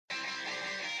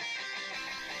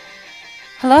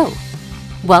Hello.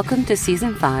 Welcome to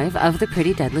Season 5 of the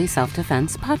Pretty Deadly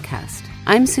Self-Defense podcast.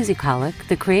 I'm Susie Colick,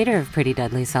 the creator of Pretty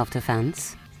Deadly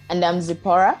Self-Defense. And I'm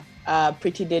Zipporah, a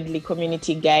Pretty Deadly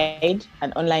community guide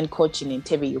and online coach in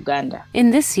Entebbe, Uganda.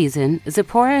 In this season,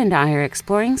 Zipporah and I are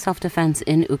exploring self-defense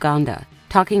in Uganda,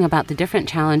 talking about the different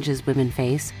challenges women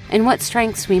face and what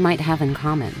strengths we might have in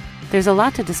common. There's a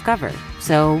lot to discover,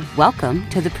 so welcome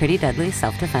to the Pretty Deadly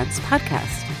Self-Defense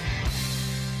podcast.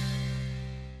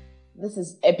 This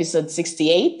is episode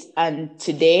 68, and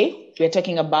today we're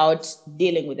talking about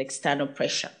dealing with external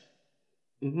pressure.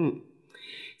 Mm-hmm.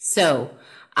 So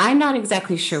I'm not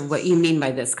exactly sure what you mean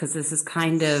by this, because this is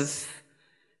kind of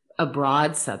a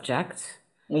broad subject.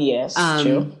 Yes,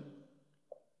 true.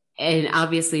 And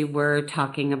obviously we're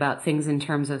talking about things in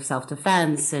terms of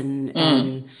self-defense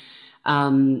and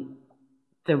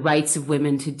the rights of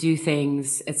women to do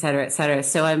things, et cetera, et cetera.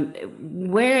 So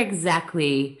where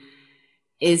exactly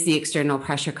is the external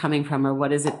pressure coming from, or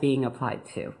what is it being applied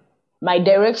to? My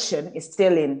direction is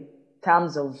still in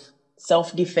terms of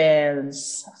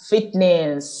self-defense,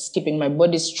 fitness, keeping my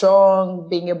body strong,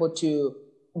 being able to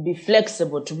be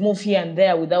flexible, to move here and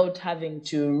there without having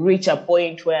to reach a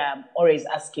point where I'm always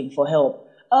asking for help.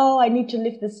 Oh, I need to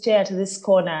lift this chair to this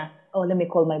corner. Oh, let me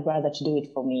call my brother to do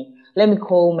it for me. Let me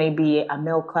call maybe a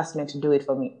male classmate to do it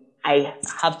for me. I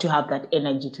have to have that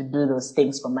energy to do those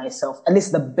things for myself, at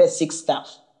least the basic stuff.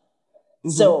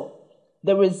 Mm-hmm. So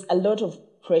there is a lot of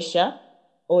pressure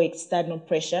or external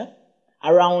pressure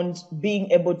around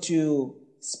being able to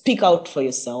speak out for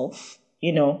yourself.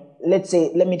 You know, let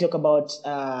me talk about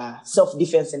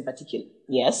self-defense in particular.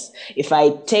 Yes. If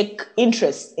I take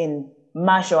interest in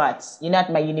martial arts,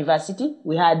 at my university,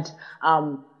 we had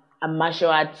a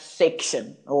martial arts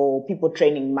section or people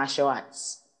training martial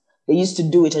arts. They used to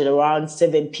do it at around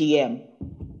 7 p.m.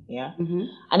 Yeah. Mm-hmm.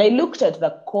 And I looked at the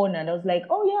corner and I was like,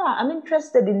 oh yeah, I'm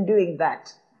interested in doing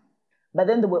that. But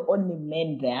then there were only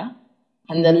men there.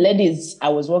 And the ladies I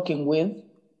was working with,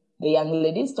 the young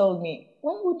ladies told me,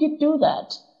 why would you do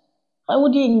that? Why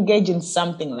would you engage in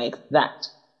something like that?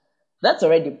 That's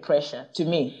already pressure to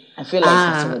me. I feel like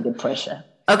that's already pressure.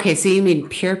 Okay, so you mean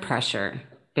peer pressure,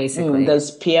 basically.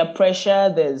 There's peer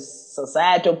pressure, there's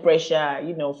societal pressure,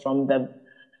 from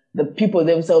the people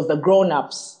themselves, the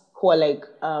grown-ups who are like,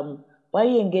 why are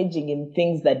you engaging in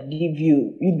things that give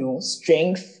you,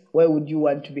 strength? Why would you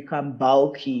want to become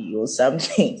bulky or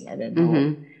something? I don't know.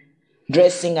 Mm-hmm.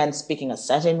 Dressing and speaking a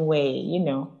certain way,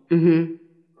 Mm-hmm.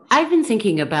 I've been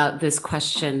thinking about this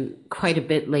question quite a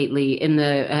bit lately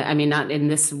not in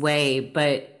this way,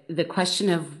 but the question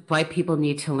of why people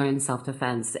need to learn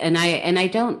self-defense. And I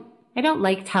don't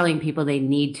like telling people they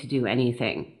need to do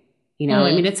anything.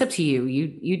 It's up to you.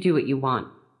 You do what you want.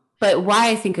 But why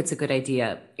I think it's a good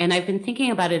idea. And I've been thinking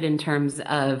about it in terms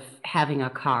of having a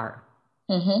car.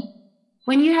 Mm-hmm.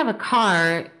 When you have a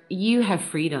car, you have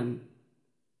freedom.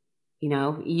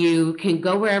 You can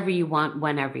go wherever you want,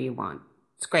 whenever you want.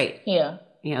 It's great. Yeah.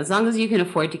 As long as you can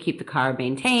afford to keep the car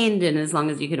maintained and as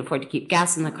long as you can afford to keep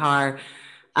gas in the car,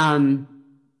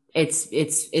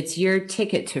 it's your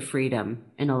ticket to freedom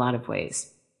in a lot of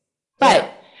ways.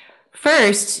 But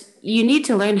first, you need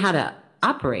to learn how to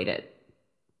operate it.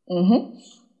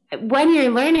 Mm-hmm. When you're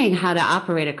learning how to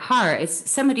operate a car,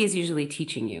 somebody is usually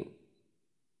teaching you.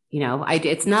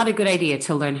 It's not a good idea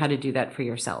to learn how to do that for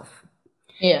yourself.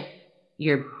 Yeah.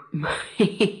 You're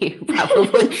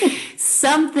probably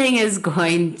something is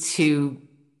going to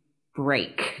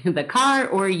break the car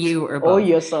or you or both. Or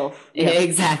yourself. Yeah.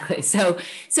 Exactly. So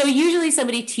usually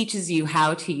somebody teaches you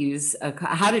how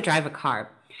to drive a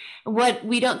car. What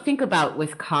we don't think about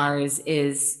with cars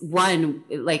is, one,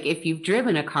 like if you've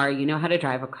driven a car, you know how to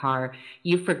drive a car,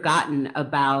 you've forgotten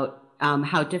about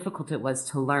how difficult it was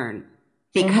to learn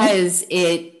because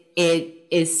it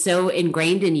is so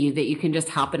ingrained in you that you can just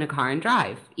hop in a car and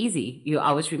drive. Easy. You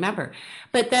always remember.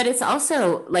 But that it's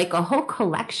also like a whole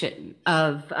collection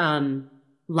of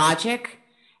logic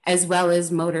as well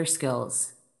as motor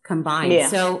skills combined. Yeah.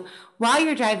 So while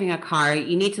you're driving a car,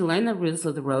 you need to learn the rules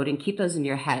of the road and keep those in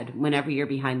your head whenever you're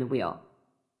behind the wheel.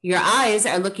 Your eyes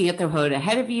are looking at the road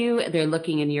ahead of you. They're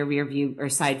looking in your rear view or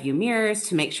side view mirrors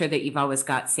to make sure that you've always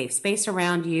got safe space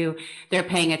around you. They're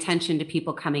paying attention to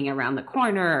people coming around the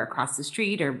corner or across the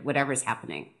street or whatever's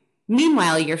happening.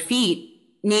 Meanwhile, your feet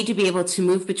need to be able to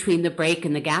move between the brake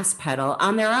and the gas pedal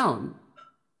on their own.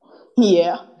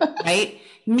 Yeah. Right?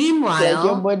 Meanwhile, like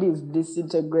your body is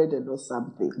disintegrated or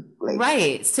something.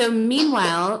 Right. So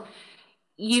meanwhile,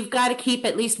 you've got to keep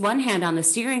at least one hand on the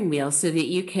steering wheel so that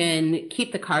you can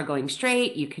keep the car going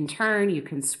straight. You can turn, you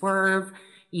can swerve,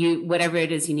 whatever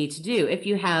it is you need to do. If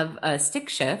you have a stick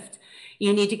shift,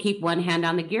 you need to keep one hand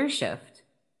on the gear shift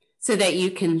so that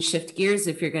you can shift gears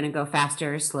if you're going to go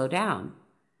faster or slow down.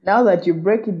 Now that you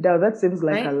break it down, that seems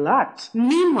like a lot.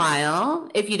 Meanwhile,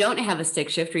 if you don't have a stick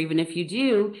shift, or even if you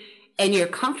do, and you're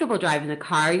comfortable driving the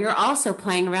car, you're also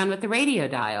playing around with the radio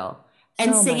dial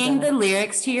and singing the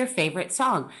lyrics to your favorite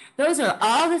song. Those are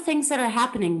all the things that are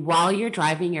happening while you're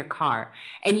driving your car.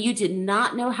 And you did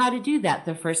not know how to do that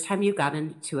the first time you got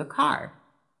into a car.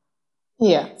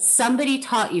 Yeah. Somebody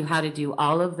taught you how to do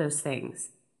all of those things.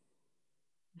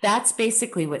 That's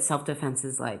basically what self-defense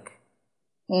is like.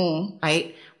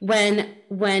 Right?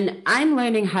 When I'm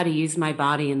learning how to use my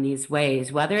body in these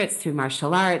ways, whether it's through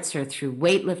martial arts or through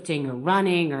weightlifting or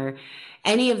running or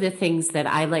any of the things that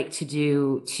I like to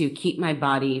do to keep my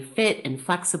body fit and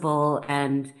flexible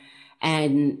and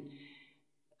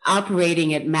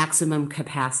operating at maximum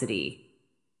capacity,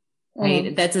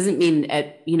 right? That doesn't mean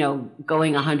at,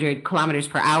 going 100 kilometers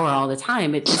per hour all the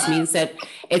time. It just means that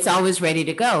it's always ready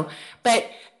to go. But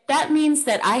that means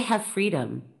that I have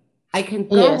freedom. I can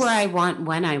go where I want,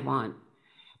 when I want.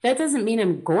 That doesn't mean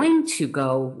I'm going to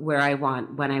go where I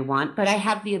want, when I want, but I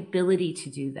have the ability to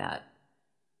do that.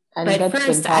 And but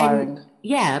that's empowering.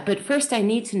 But first I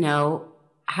need to know,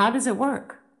 how does it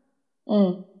work?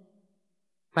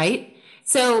 Right?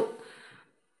 So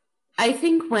I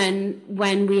think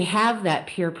when we have that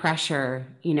peer pressure,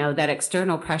 that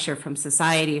external pressure from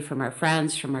society, from our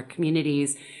friends, from our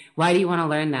communities, why do you want to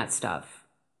learn that stuff?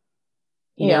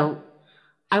 You know,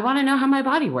 I want to know how my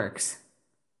body works.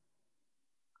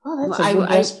 Oh, that's a good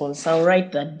response. I'll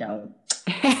write that down.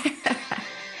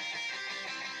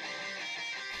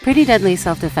 Pretty Deadly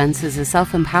Self-Defense is a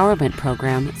self-empowerment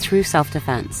program through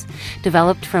self-defense,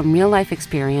 developed from real-life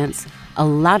experience, a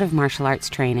lot of martial arts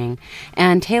training,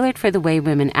 and tailored for the way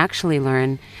women actually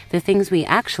learn the things we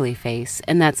actually face,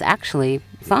 and that's actually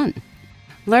fun.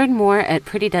 Learn more at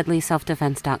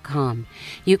prettydeadlyselfdefense.com.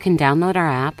 You can download our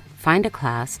app, find a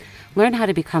class, learn how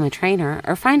to become a trainer,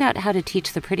 or find out how to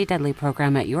teach the Pretty Deadly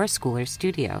program at your school or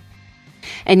studio.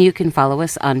 And you can follow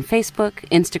us on Facebook,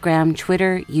 Instagram,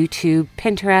 Twitter, YouTube,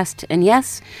 Pinterest, and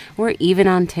yes, we're even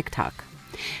on TikTok.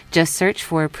 Just search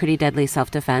for Pretty Deadly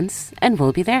Self-Defense, and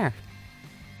we'll be there.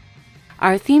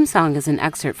 Our theme song is an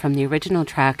excerpt from the original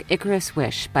track Icarus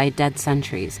Wish by Dead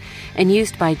Centuries, and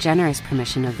used by generous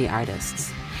permission of the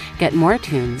artists. Get more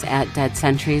tunes at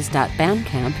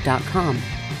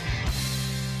deadcenturies.bandcamp.com.